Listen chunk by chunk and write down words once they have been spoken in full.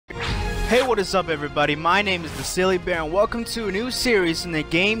Hey, what is up everybody? My name is the Silly Bear and welcome to a new series in the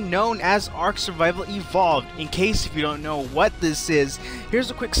game known as ARK Survival Evolved. In case if you don't know what this is, here's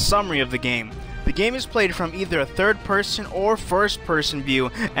a quick summary of the game. The game is played from either a third person or first person view,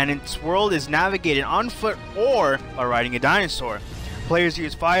 and its world is navigated on foot or by riding a dinosaur. Players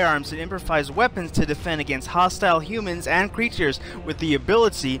use firearms and improvised weapons to defend against hostile humans and creatures with the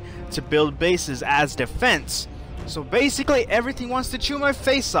ability to build bases as defense. So basically everything wants to chew my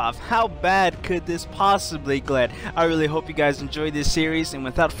face off. How bad could this possibly get? I really hope you guys enjoyed this series, and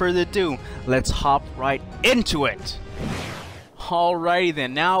without further ado, let's hop right into it. Alrighty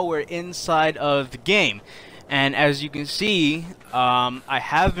then, now we're inside of the game. And as you can see, I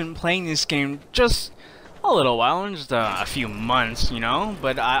have been playing this game just a little while, just a few months, you know.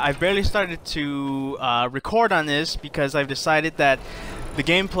 But I've barely started to record on this because I've decided that the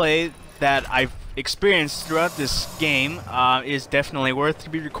gameplay that I've experienced throughout this game is definitely worth to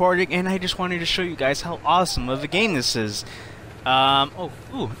be recording, and I just wanted to show you guys how awesome of a game this is.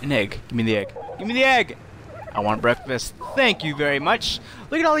 Ooh, an egg. Give me the egg. Give me the egg! I want breakfast. Thank you very much.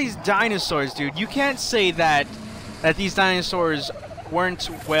 Look at all these dinosaurs, dude. You can't say that these dinosaurs weren't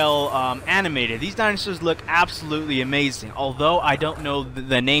well animated. These dinosaurs look absolutely amazing, although I don't know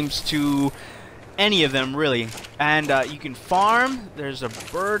the names to any of them really. And you can farm, there's a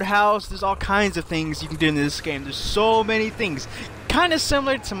birdhouse, there's all kinds of things you can do in this game. There's so many things. Kind of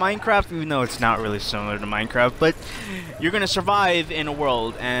similar to Minecraft, even though it's not really similar to Minecraft, but you're gonna survive in a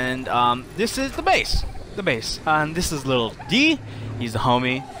world, and this is the base. And this is little D, he's the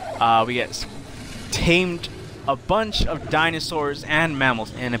homie. We get tamed a bunch of dinosaurs and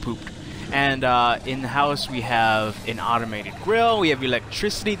mammals, and I pooped. And in the house we have an automated grill, we have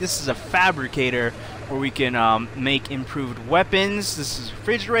electricity. This is a fabricator where we can make improved weapons. This is a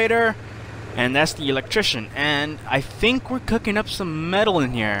refrigerator, and that's the electrician. And I think we're cooking up some metal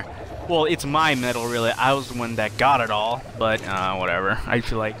in here. Well, it's my metal really, I was the one that got it all, but whatever. I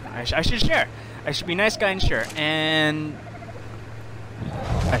feel like I should share. I should be a nice guy and share, and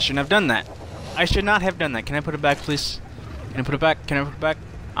I shouldn't have done that. I should not have done that. Can I put it back, please? Can I put it back? Can I put it back?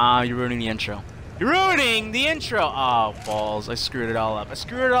 You're ruining the intro. You're ruining the intro! Oh, balls. I screwed it all up.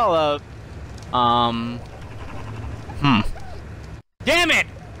 Damn it!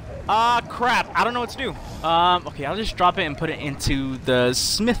 Crap. I don't know what to do. Okay, I'll just drop it and put it into the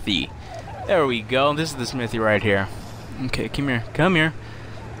smithy. There we go. This is the smithy right here. Okay, come here. Come here.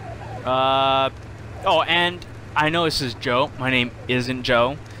 Oh, and I know this is Joe. My name isn't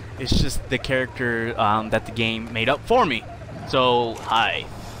Joe. It's just the character, that the game made up for me. So, hi.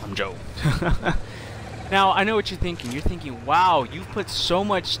 I'm Joe. Now, I know what you're thinking. You're thinking, wow, you've put so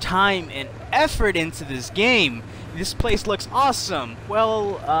much time and effort into this game. This place looks awesome.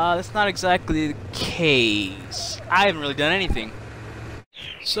 Well, that's not exactly the case. I haven't really done anything.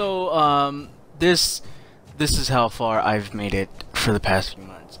 So, this is how far I've made it for the past few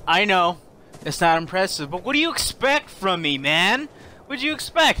months. I know, it's not impressive, but what do you expect from me, man? What did you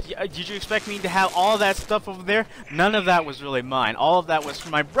expect? Did you expect me to have all that stuff over there? None of that was really mine. All of that was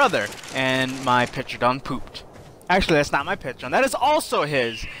from my brother, and my Petrodon pooped. Actually, that's not my Petrodon. That is also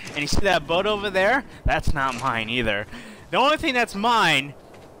his. And you see that boat over there? That's not mine either. The only thing that's mine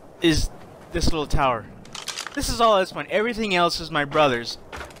is this little tower. This is all that's mine. Everything else is my brother's.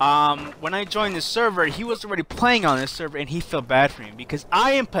 When I joined this server, he was already playing on this server, and he felt bad for me because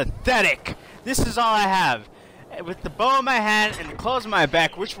I am pathetic. This is all I have. With the bow in my hand and the clothes on my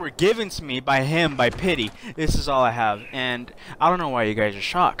back, which were given to me by him by pity, this is all I have. And I don't know why you guys are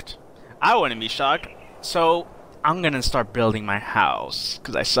shocked. I wouldn't be shocked. So I'm gonna start building my house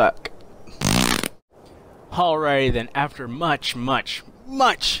because I suck. Alrighty then, after much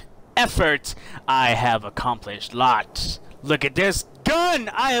effort, I have accomplished lots. Look at this gun!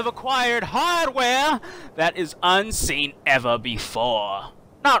 I have acquired hardware that is unseen ever before.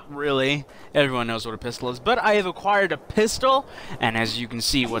 Not really. Everyone knows what a pistol is, but I have acquired a pistol, and as you can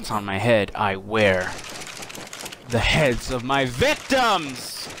see what's on my head, I wear the heads of my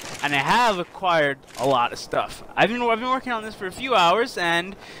victims! And I have acquired a lot of stuff. I've been working on this for a few hours,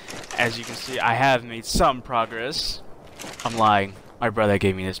 and as you can see, I have made some progress. I'm lying. My brother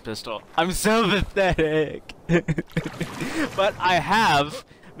gave me this pistol. I'm so pathetic. But I have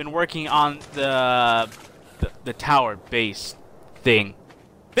been working on the tower base thing.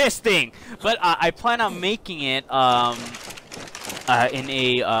 This thing, but I plan on making it in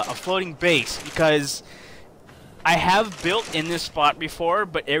a floating base because I have built in this spot before,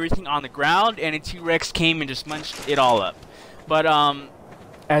 but everything on the ground, and a T-Rex came and just munched it all up. But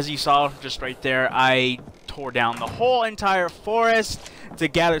as you saw just right there, I tore down the whole entire forest to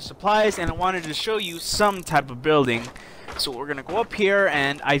gather supplies, and I wanted to show you some type of building So we're gonna go up here,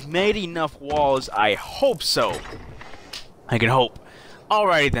 and I've made enough walls. I hope so. I can hope.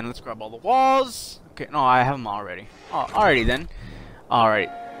 Alrighty then, let's grab all the walls. Okay, no, I have them already. Oh, alrighty then. Alright,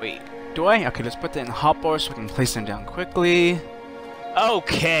 wait, do I? Okay, let's put them in the hotbar so we can place them down quickly.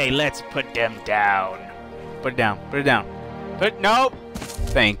 Okay, let's put them down. Put it down, put it down. Nope.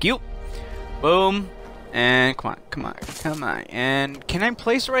 Thank you. Boom. And come on. And can I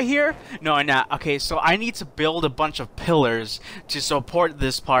place it right here? No, I'm not. Okay, so I need to build a bunch of pillars to support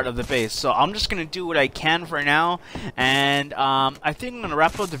this part of the base. So I'm just gonna do what I can for now, and I think I'm gonna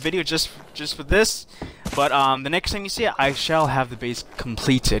wrap up the video just with this. But the next time you see it, I shall have the base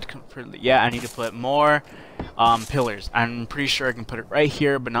completed. Yeah, I need to put more pillars. I'm pretty sure I can put it right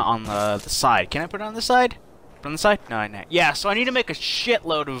here, but not on the side. Can I put it on the side? Put it on the side? No, no. Yeah, so I need to make a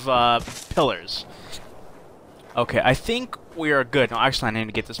shitload of pillars. Okay, I think we are good. No, actually, I need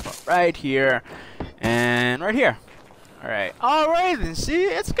to get this part right here and right here. Alright. Alright, then. See?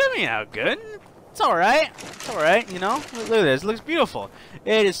 It's coming out good. It's alright. It's alright, you know? Look at this. It looks beautiful.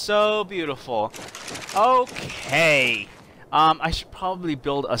 It is so beautiful. Okay. I should probably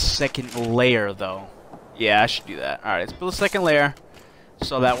build a second layer, though. Yeah, I should do that. Alright, let's build a second layer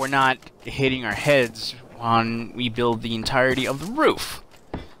so that we're not hitting our heads when we build the entirety of the roof.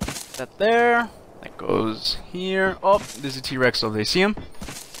 Put that there. That goes here. Oh, there's a T-Rex over there. See him?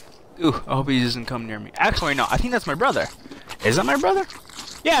 Ooh, I hope he doesn't come near me. Actually, no. I think that's my brother. Is that my brother?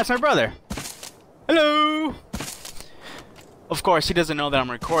 Yeah, it's my brother. Hello! Of course, he doesn't know that I'm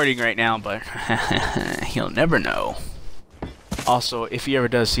recording right now, but he'll never know. Also, if he ever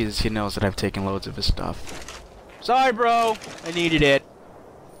does see this, he knows that I've taken loads of his stuff. Sorry, bro. I needed it.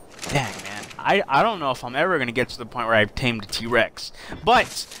 Dang, man. I don't know if I'm ever going to get to the point where I've tamed a T-Rex.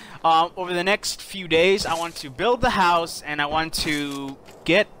 But over the next few days, I want to build the house, and I want to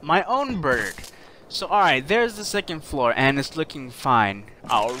get my own bird. So, alright, there's the second floor, and it's looking fine.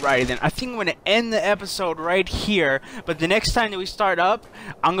 Alright, then. I think I'm going to end the episode right here, but the next time that we start up,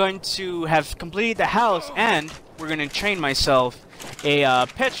 I'm going to have completed the house, and we're going to train myself a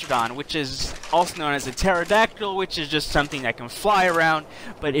Petrodon, which is also known as a pterodactyl, which is just something that can fly around,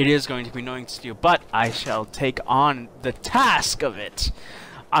 but it is going to be annoying to do, but I shall take on the task of it.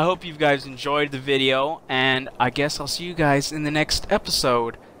 I hope you guys enjoyed the video, and I guess I'll see you guys in the next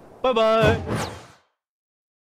episode. Bye-bye!